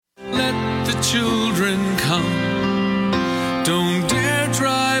children come. Don't dare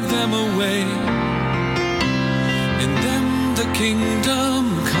drive them away. In them the kingdom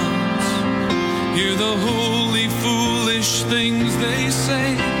comes. Hear the holy, foolish things they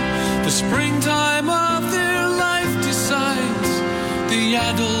say. The springtime of their life decides the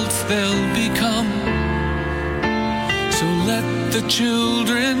adults they'll become. So let the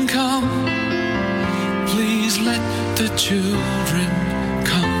children come. Please let the children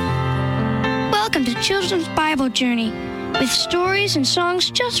come. Welcome to Children's Bible Journey, with stories and songs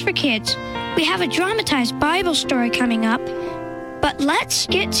just for kids. We have a dramatized Bible story coming up. But let's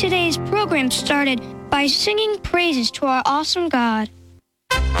get today's program started by singing praises to our awesome God.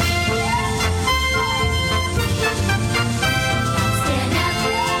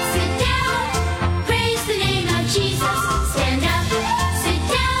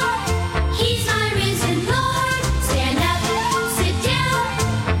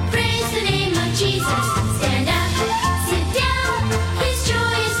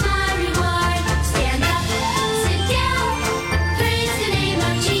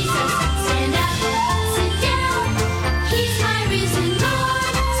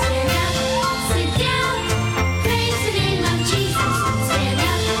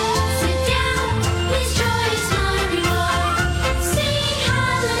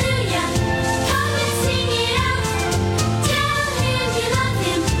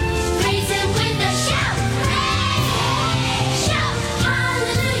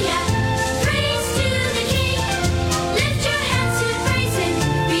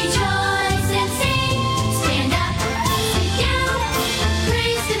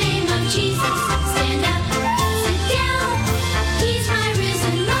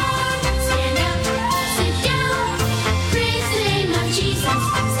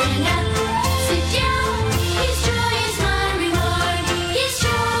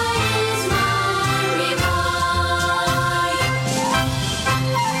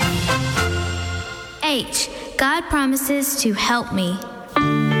 God promises to help me.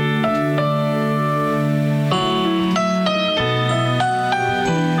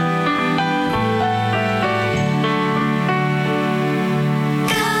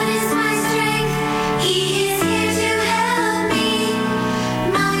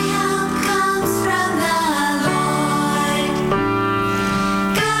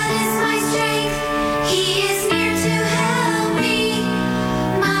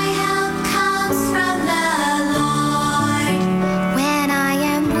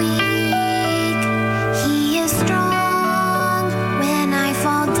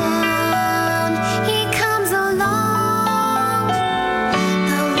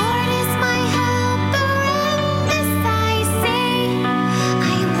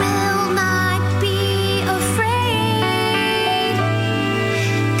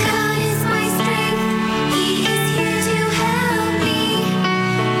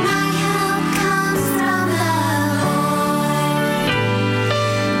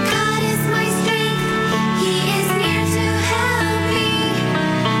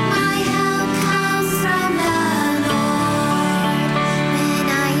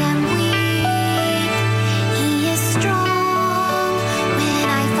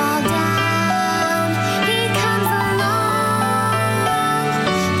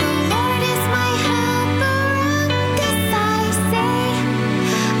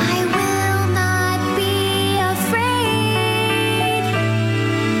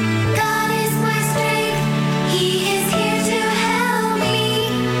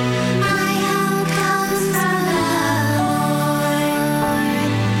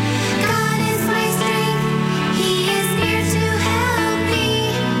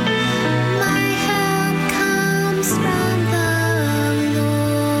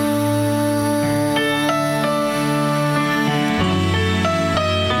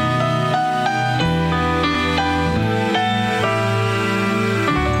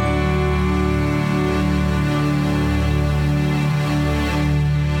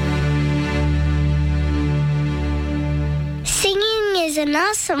 An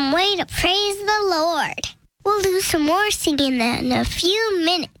awesome way to praise the Lord. We'll do some more singing in a few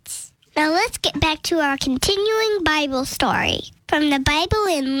minutes. Now let's get back to our continuing Bible story from the Bible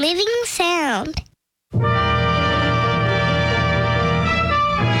in Living Sound.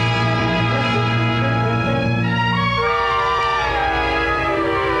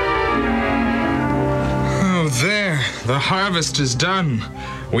 Oh, there, the harvest is done.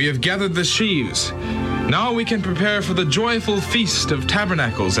 We have gathered the sheaves. Now we can prepare for the joyful Feast of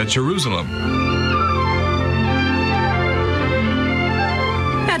Tabernacles at Jerusalem.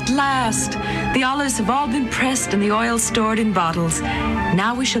 At last, The olives have all been pressed and the oil stored in bottles.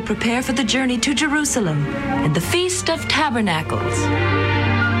 Now we shall prepare for the journey to Jerusalem and the Feast of Tabernacles.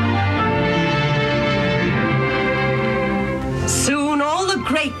 Soon all the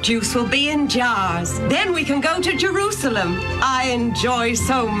grape juice will be in jars. Then we can go to Jerusalem. I enjoy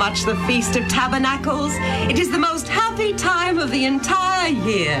so much the Feast of Tabernacles. It is the most happy time of the entire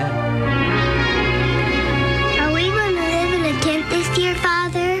year. Are we going to live in a tent this year,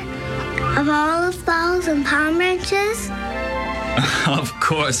 Father? Of olive boughs and palm branches? Of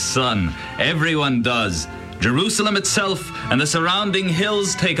course, son. Everyone does. Jerusalem itself and the surrounding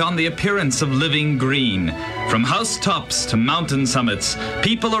hills take on the appearance of living green. From housetops to mountain summits,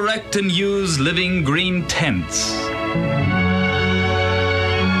 people erect and use living green tents.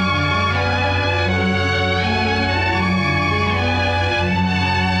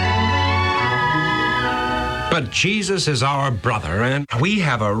 But Jesus is our brother, and we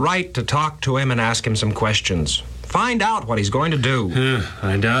have a right to talk to him and ask him some questions. Find out what he's going to do.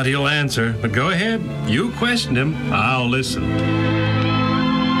 I doubt he'll answer, but go ahead. You question him. I'll listen.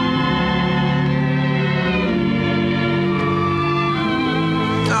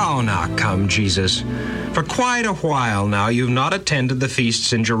 Oh, now come, Jesus. For quite a while now, you've not attended the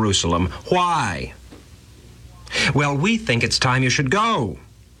feasts in Jerusalem. Why? Well, we think it's time you should go.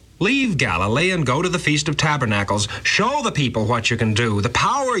 Leave Galilee and go to the Feast of Tabernacles. Show the people what you can do, the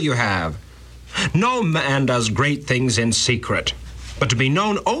power you have. No man does great things in secret, but to be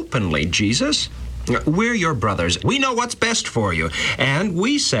known openly, Jesus. We're your brothers. We know what's best for you. And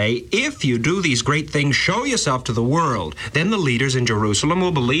we say, if you do these great things, show yourself to the world, then the leaders in Jerusalem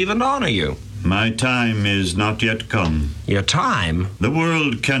will believe and honor you. My time is not yet come. Your time? The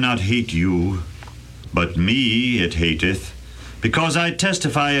world cannot hate you, but me it hateth, because I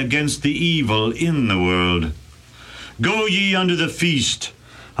testify against the evil in the world. Go ye unto the feast.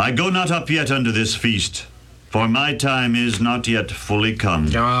 I go not up yet unto this feast, for my time is not yet fully come.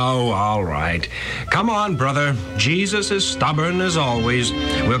 Oh, all right. Come on, brother. Jesus is stubborn as always.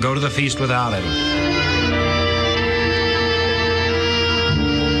 We'll go to the feast without him.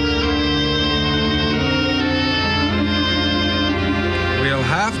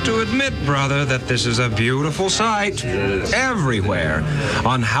 Have to admit, brother, that this is a beautiful sight. Everywhere.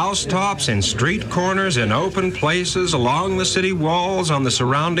 On housetops, in street corners, in open places, along the city walls, on the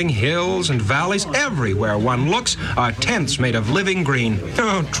surrounding hills and valleys, everywhere one looks are tents made of living green.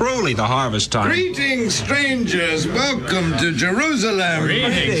 Oh, truly the harvest time. Greetings, strangers. Welcome to Jerusalem.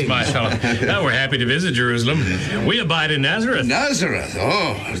 Greetings, my fellow. Now we're happy to visit Jerusalem. We abide in Nazareth. Nazareth?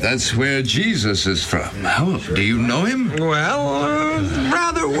 Oh, that's where Jesus is from. How do you know him? Well,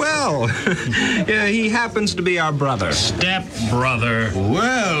 rather well. Yeah, he happens to be our brother. Step brother.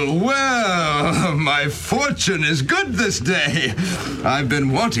 Well, my fortune is good this day. I've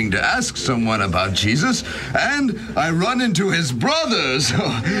been wanting to ask someone about Jesus, and I run into his brothers.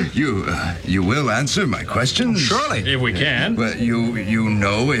 You will answer my questions? Surely. If we can. Well, you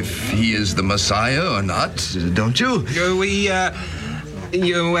know if he is the Messiah or not, don't you?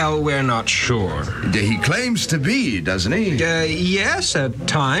 Well, we're not sure. He claims to be, doesn't he? Yes, at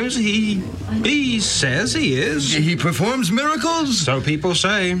times he says he is. He performs miracles? So people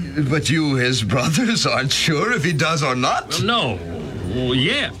say. But you, his brothers, aren't sure if he does or not? Well, no.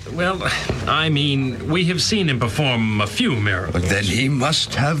 Yeah. Well, I mean, we have seen him perform a few miracles. But then he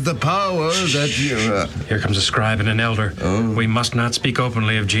must have the power that you... Here comes a scribe and an elder. Oh. We must not speak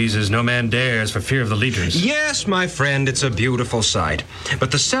openly of Jesus. No man dares for fear of the leaders. Yes, my friend, it's a beautiful sight. But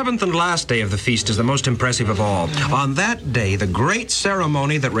the seventh and last day of the feast is the most impressive of all. On that day, the great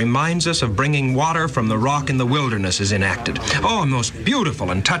ceremony that reminds us of bringing water from the rock in the wilderness is enacted. Oh, a most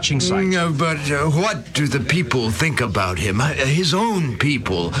beautiful and touching sight. But what do the people think about him? His own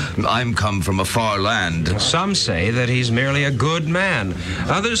people. I'm come from a far land. Some say that he's merely a good man.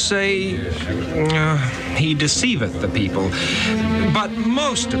 Others say he deceiveth the people. But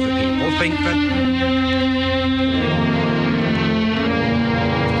most of the people think that...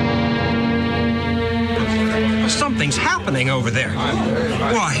 Something's happening over there.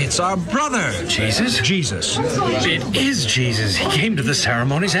 Why, it's our brother. Jesus? Jesus. It is Jesus. He came to the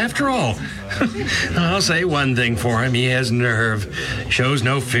ceremonies after all. I'll say one thing for him. He has nerve. Shows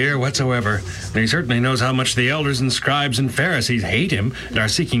no fear whatsoever. And he certainly knows how much the elders and scribes and Pharisees hate him and are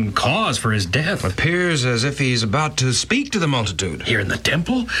seeking cause for his death. Appears as if he's about to speak to the multitude. Here in the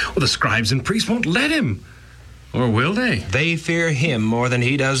temple? Well, the scribes and priests won't let him. Or will they? They fear him more than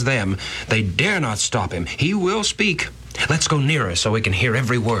he does them. They dare not stop him. He will speak. Let's go nearer so we can hear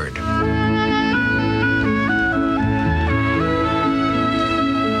every word.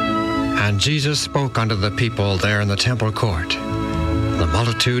 And Jesus spoke unto the people there in the temple court. The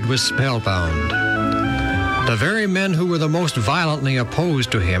multitude was spellbound. The very men who were the most violently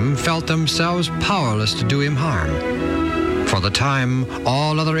opposed to him felt themselves powerless to do him harm. For the time,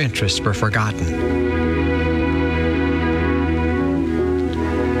 all other interests were forgotten.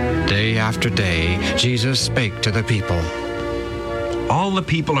 Day after day, Jesus spake to the people. All the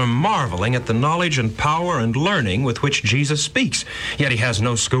people are marveling at the knowledge and power and learning with which Jesus speaks, yet he has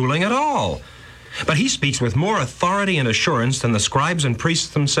no schooling at all. But he speaks with more authority and assurance than the scribes and priests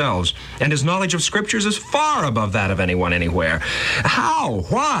themselves, and his knowledge of scriptures is far above that of anyone anywhere. How?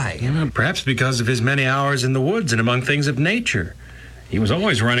 Why? Perhaps because of his many hours in the woods and among things of nature. He was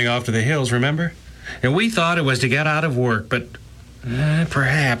always running off to the hills, remember? And we thought it was to get out of work, but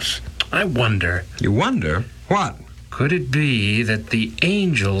perhaps. I wonder. You wonder? What? Could it be that the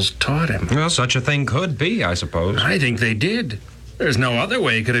angels taught him? Well, such a thing could be, I suppose. I think they did. There's no other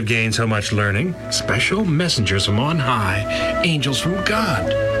way he could have gained so much learning. Special messengers from on high, angels from God.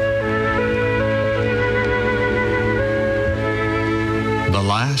 The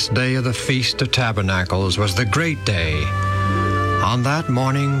last day of the Feast of Tabernacles was the great day. On that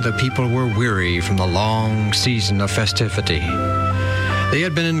morning, the people were weary from the long season of festivity. They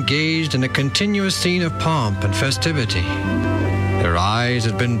had been engaged in a continuous scene of pomp and festivity. Their eyes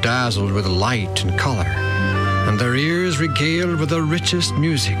had been dazzled with light and color, and their ears regaled with the richest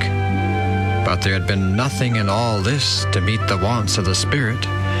music. But there had been nothing in all this to meet the wants of the spirit,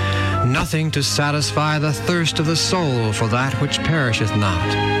 nothing to satisfy the thirst of the soul for that which perisheth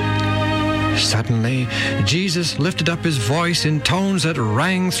not. Suddenly, Jesus lifted up his voice in tones that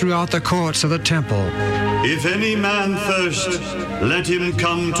rang throughout the courts of the temple. If any man thirst, let him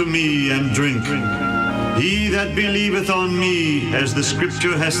come to me and drink. He that believeth on me, as the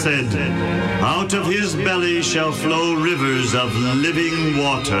scripture has said, out of his belly shall flow rivers of living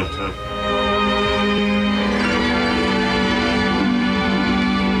water.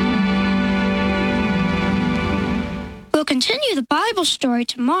 We'll continue the Bible story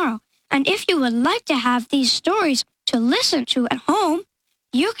tomorrow, and if you would like to have these stories to listen to at home,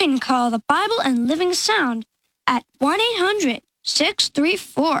 you can call the Bible and Living Sound at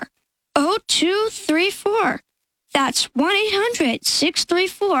 1-800-634-0234. That's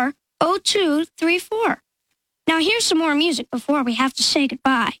 1-800-634-0234. Now here's some more music before we have to say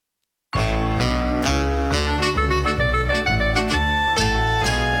goodbye. I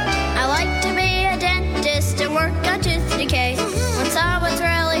like to be a dentist and work on tooth decay. When someone's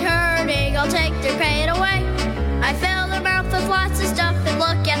really hurting, I'll take their pain away. I fill their mouth with lots of stuff and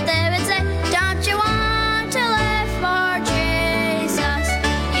look at them and say, don't you want to live for Jesus?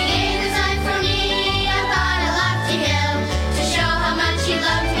 He gave his life for me, I brought a lot to him, to show how much he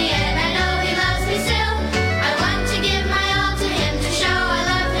loved me, and I know he loves me still. I want to give my all to him, to show I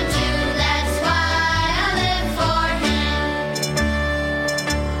love him too. That's why I live for him.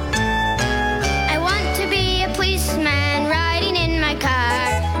 I want to be a policeman riding in my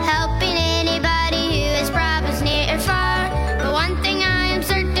car, helping anybody who has problems near or far. But one thing I am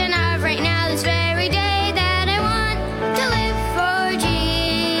certain of right now, this very day, that I want to live for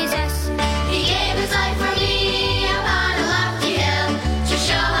Jesus. He gave his life for me, I brought a lot to him, to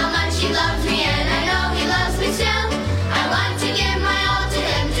show how much he loves me, and I know he loves me still. I want to give my all to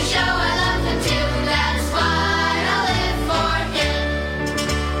him, to show I love him too. That's why I live for him.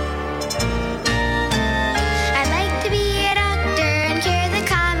 I'd like to be a doctor and cure the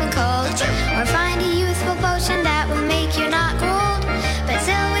common cold, or find a youthful potion that will make you not grow old. But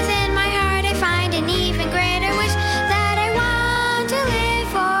still within my heart I find an even greater wish, that I want to live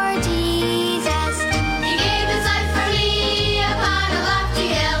for Jesus. He gave his life for me, I brought a lot to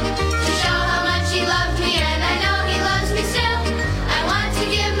him, to show how much he loved me, and I know he loves me still. I want to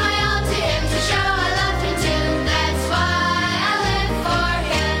give my all to him, to show I love him too. That's why I live for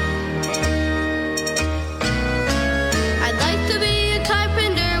him. I'd like to be a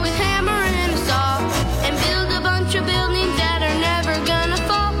carpenter with hammer and a saw, and build a bunch of buildings that are never gonna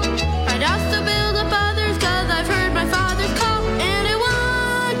fall. I'd also build up others, 'cause I've heard my father's call, and I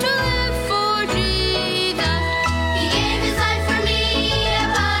want to live for Jesus. He gave his life for me, I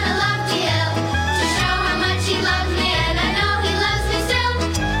brought a lot to him, to show how much he loves me, and I know he loves me still.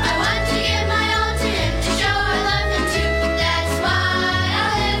 I want to give my all to him, to show I love him too. That's why I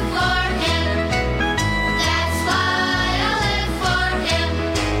live for him. That's why I live for him.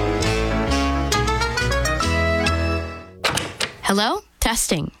 Hello?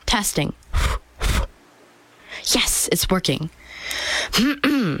 Testing. Yes, it's working.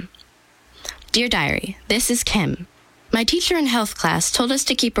 Dear Diary, this is Kim. My teacher in health class told us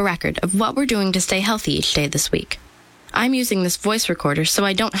to keep a record of what we're doing to stay healthy each day this week. I'm using this voice recorder so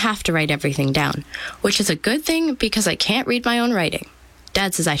I don't have to write everything down, which is a good thing because I can't read my own writing.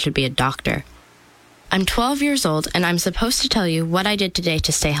 Dad says I should be a doctor. I'm 12 years old, and I'm supposed to tell you what I did today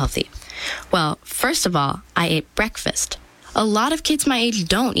to stay healthy. Well, first of all, I ate breakfast. A lot of kids my age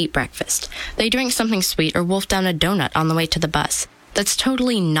don't eat breakfast. They drink something sweet or wolf down a donut on the way to the bus. That's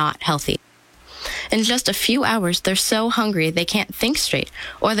totally not healthy. In just a few hours, they're so hungry they can't think straight,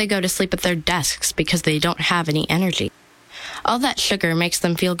 or they go to sleep at their desks because they don't have any energy. All that sugar makes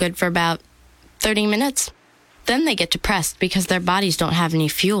them feel good for about 30 minutes. Then they get depressed because their bodies don't have any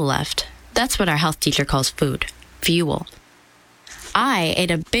fuel left. That's what our health teacher calls food. Fuel. I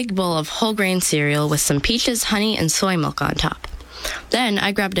ate a big bowl of whole grain cereal with some peaches, honey, and soy milk on top. Then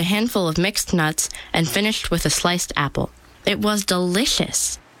I grabbed a handful of mixed nuts and finished with a sliced apple. It was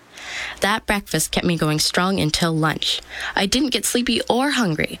delicious. That breakfast kept me going strong until lunch. I didn't get sleepy or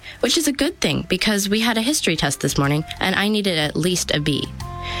hungry, which is a good thing because we had a history test this morning and I needed at least a B.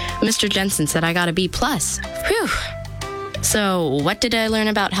 Mr. Jensen said I got a B+. Whew! So, what did I learn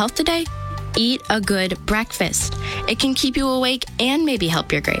about health today? Eat a good breakfast. It can keep you awake and maybe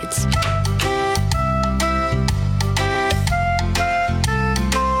help your grades.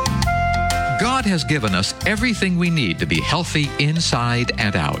 God has given us everything we need to be healthy inside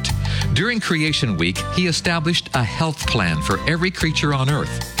and out. During Creation Week, He established a health plan for every creature on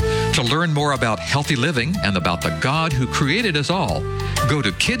earth. To learn more about healthy living and about the God who created us all, go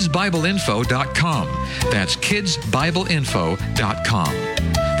to kidsbibleinfo.com. That's kidsbibleinfo.com.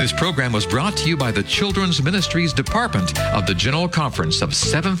 This program was brought to you by the Children's Ministries Department of the General Conference of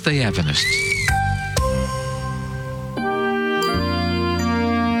Seventh-day Adventists.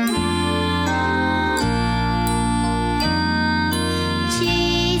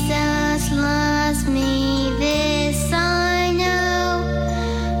 Jesus loves me, this I know,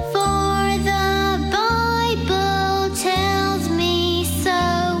 for the Bible tells me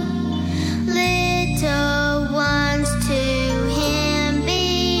so. Little ones to Him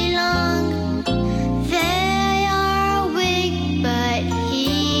belong. They are weak, but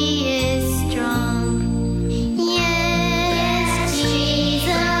He is strong.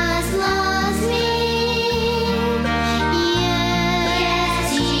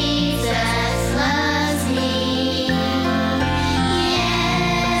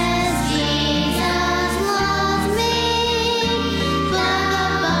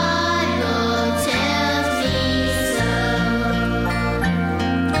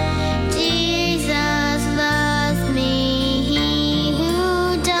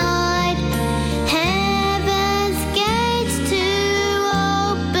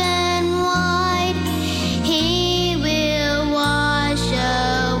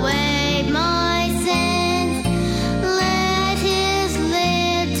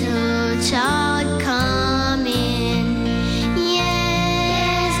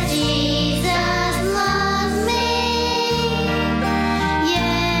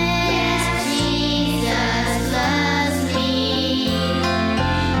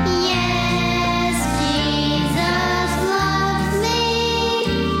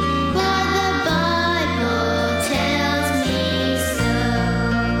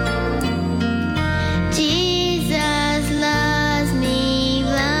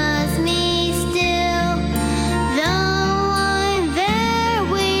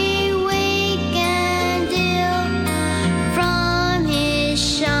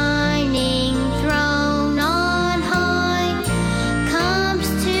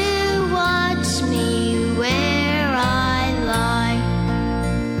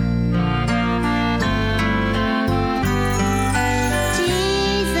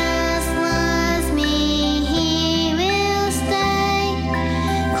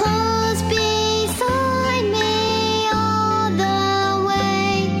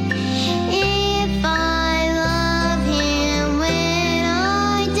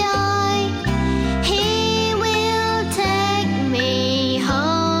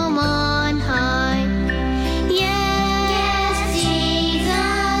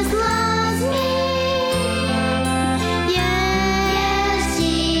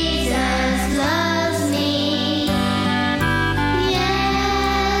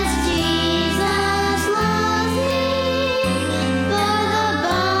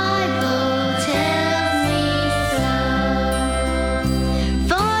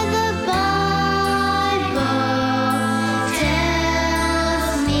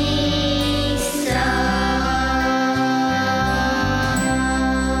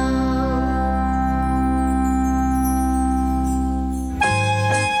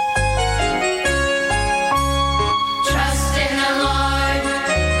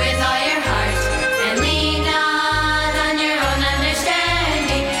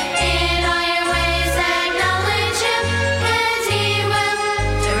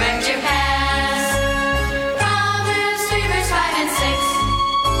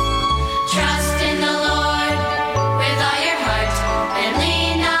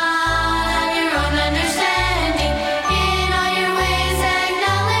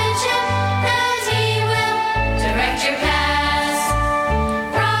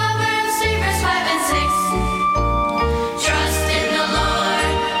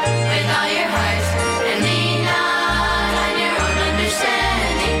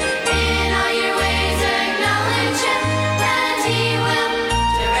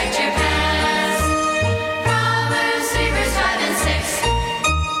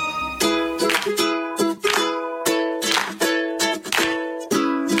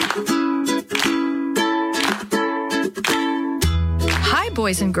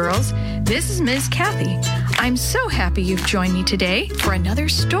 boys and girls. This is Ms. Kathy. I'm so happy you've joined me today for another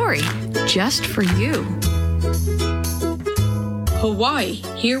story just for you. Hawaii,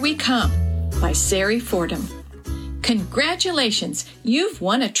 Here We Come by Sari Fordham. Congratulations, you've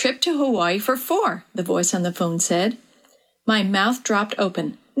won a trip to Hawaii for 4, the voice on the phone said. My mouth dropped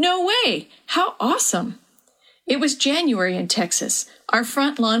open. No way! How awesome! It was January in Texas. Our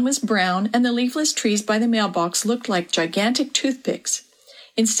front lawn was brown, and the leafless trees by the mailbox looked like gigantic toothpicks.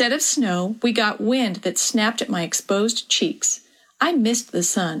 Instead of snow, we got wind that snapped at my exposed cheeks. I missed the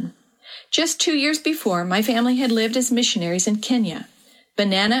sun. Just 2 years before, my family had lived as missionaries in Kenya.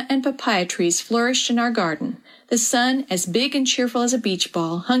 Banana and papaya trees flourished in our garden. The sun, as big and cheerful as a beach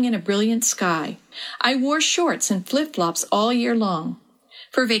ball, hung in a brilliant sky. I wore shorts and flip-flops all year long.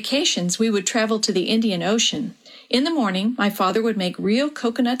 For vacations, we would travel to the Indian Ocean. In the morning, my father would make real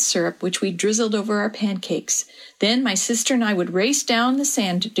coconut syrup, which we drizzled over our pancakes. Then my sister and I would race down the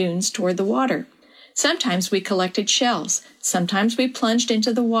sand dunes toward the water. Sometimes we collected shells. Sometimes we plunged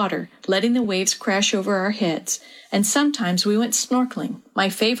into the water, letting the waves crash over our heads. And sometimes we went snorkeling, my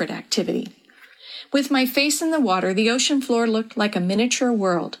favorite activity. With my face in the water, the ocean floor looked like a miniature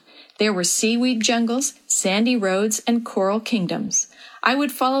world. There were seaweed jungles, sandy roads, and coral kingdoms. I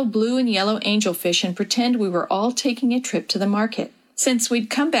would follow blue and yellow angelfish and pretend we were all taking a trip to the market. Since we'd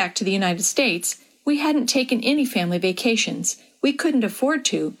come back to the United States, we hadn't taken any family vacations. We couldn't afford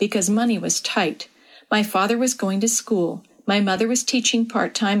to because money was tight. My father was going to school. My mother was teaching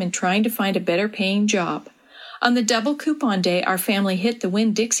part-time and trying to find a better-paying job. On the double coupon day, our family hit the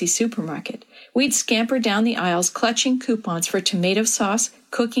Winn-Dixie supermarket. We'd scamper down the aisles clutching coupons for tomato sauce,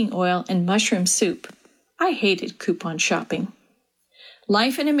 cooking oil, and mushroom soup. I hated coupon shopping.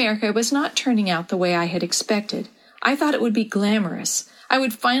 Life in America was not turning out the way I had expected. I thought it would be glamorous. I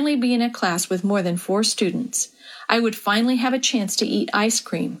would finally be in a class with more than 4 students. I would finally have a chance to eat ice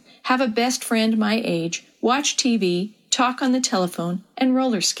cream, have a best friend my age, watch TV, talk on the telephone, and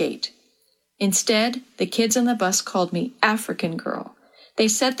roller skate. Instead, the kids on the bus called me African Girl. They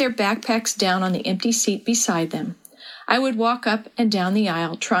set their backpacks down on the empty seat beside them. I would walk up and down the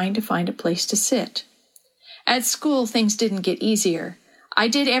aisle trying to find a place to sit. At school, things didn't get easier. I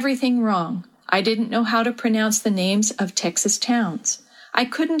did everything wrong. I didn't know how to pronounce the names of Texas towns. I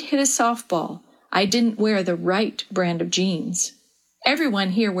couldn't hit a softball. I didn't wear the right brand of jeans.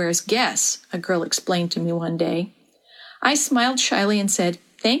 Everyone here wears Guess, a girl explained to me one day. I smiled shyly and said,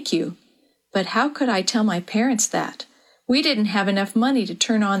 "Thank you." But how could I tell my parents that? We didn't have enough money to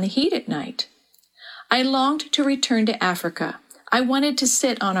turn on the heat at night. I longed to return to Africa. I wanted to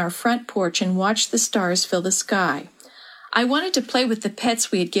sit on our front porch and watch the stars fill the sky. I wanted to play with the pets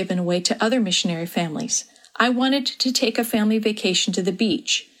we had given away to other missionary families. I wanted to take a family vacation to the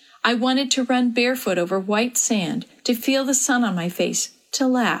beach. I wanted to run barefoot over white sand, to feel the sun on my face, to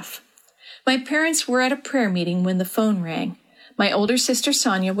laugh. My parents were at a prayer meeting when the phone rang. My older sister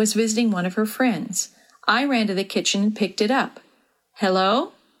Sonia was visiting one of her friends. I ran to the kitchen and picked it up.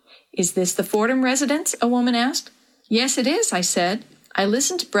 "Hello? Is this the Fordham residence?" a woman asked. "Yes, it is," I said. I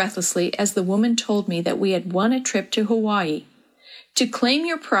listened breathlessly as the woman told me that we had won a trip to Hawaii. "To claim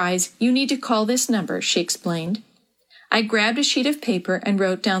your prize, you need to call this number," she explained. I grabbed a sheet of paper and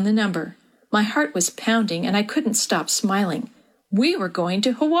wrote down the number. My heart was pounding and I couldn't stop smiling. We were going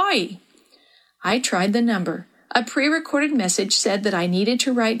to Hawaii! I tried the number. A pre-recorded message said that I needed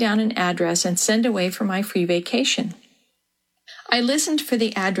to write down an address and send away for my free vacation. I listened for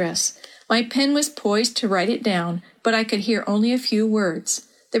the address. My pen was poised to write it down, but I could hear only a few words.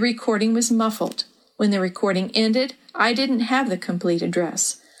 The recording was muffled. When the recording ended, I didn't have the complete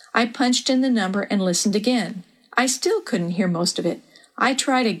address. I punched in the number and listened again. I still couldn't hear most of it. I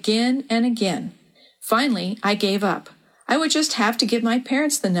tried again and again. Finally, I gave up. I would just have to give my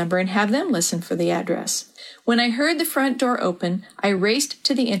parents the number and have them listen for the address. When I heard the front door open, I raced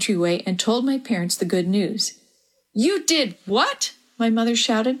to the entryway and told my parents the good news. "You did what?" my mother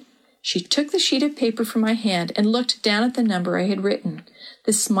shouted. She took the sheet of paper from my hand and looked down at the number I had written.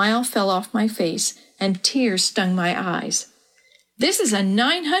 The smile fell off my face, and tears stung my eyes. "This is a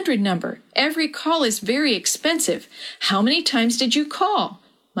 900 number. Every call is very expensive. How many times did you call?"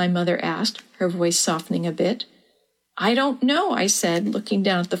 my mother asked, her voice softening a bit. "I don't know," I said, looking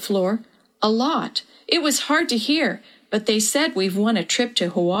down at the floor. "A lot. It was hard to hear, but they said we've won a trip to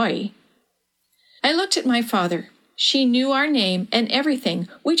Hawaii." I looked at my father. "She knew our name and everything.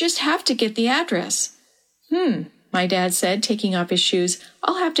 We just have to get the address." My dad said, taking off his shoes.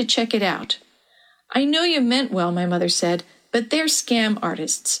 "I'll have to check it out." "I know you meant well," my mother said, "but they're scam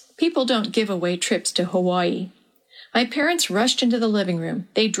artists. People don't give away trips to Hawaii." My parents rushed into the living room.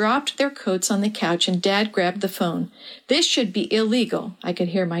 They dropped their coats on the couch and Dad grabbed the phone. "This should be illegal," I could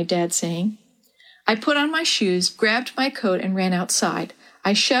hear my dad saying. I put on my shoes, grabbed my coat, and ran outside.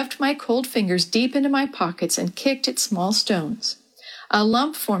 I shoved my cold fingers deep into my pockets and kicked at small stones. A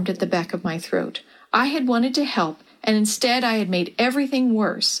lump formed at the back of my throat. I had wanted to help, and instead I had made everything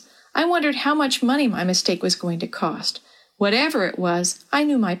worse. I wondered how much money my mistake was going to cost. Whatever it was, I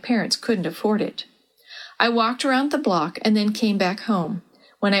knew my parents couldn't afford it. I walked around the block and then came back home.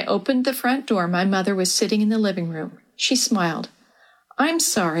 When I opened the front door, my mother was sitting in the living room. She smiled. "I'm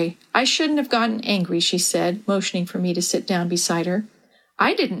sorry. I shouldn't have gotten angry," she said, motioning for me to sit down beside her.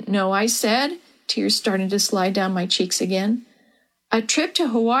 "I didn't know," I said, tears starting to slide down my cheeks again. "A trip to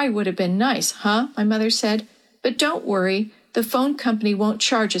Hawaii would have been nice, huh?" my mother said. "But don't worry. The phone company won't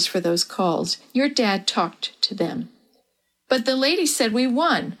charge us for those calls. Your dad talked to them." "But the lady said we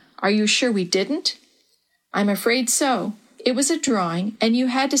won. Are you sure we didn't?" "I'm afraid so. It was a drawing, and you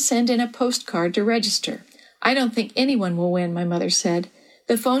had to send in a postcard to register. I don't think anyone will win," my mother said.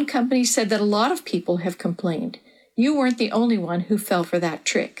 "The phone company said that a lot of people have complained. You weren't the only one who fell for that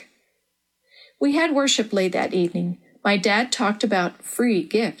trick." We had worship late that evening. My dad talked about free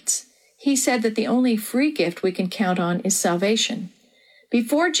gifts. He said that the only free gift we can count on is salvation.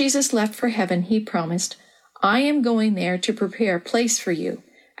 Before Jesus left for heaven, he promised, "I am going there to prepare a place for you.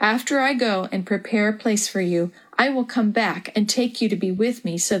 After I go and prepare a place for you, I will come back and take you to be with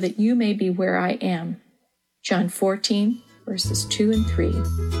me so that you may be where I am." John 14, verses 2 and 3.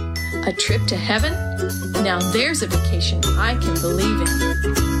 A trip to heaven? Now there's a vacation I can believe in.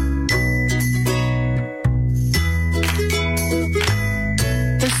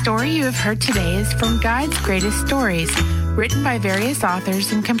 The story you have heard today is from God's Greatest Stories, written by various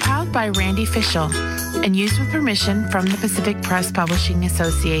authors and compiled by Randy Fischel, and used with permission from the Pacific Press Publishing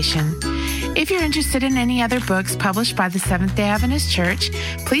Association. If you're interested in any other books published by the Seventh-day Adventist Church,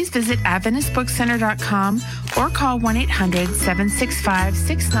 please visit AdventistBookCenter.com or call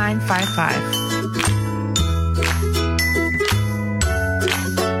 1-800-765-6955.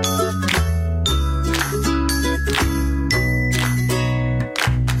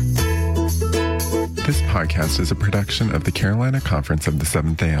 This podcast is a production of the Carolina Conference of the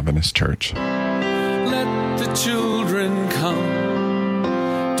Seventh-day Adventist Church. Let the children come.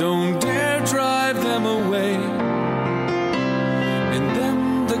 Don't dare drive them away. In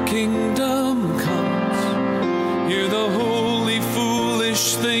them the kingdom comes. Hear the holy,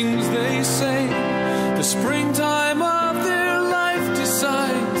 foolish things they say. The springtime of their life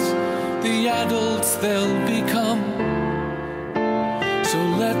decides the adults they'll become. So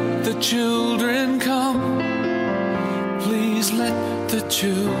let the children come. Please let the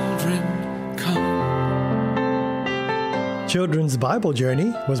children come. Children's Bible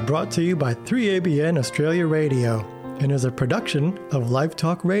Journey was brought to you by 3ABN Australia Radio and is a production of Live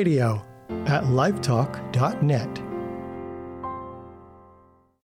Talk Radio at livetalk.net.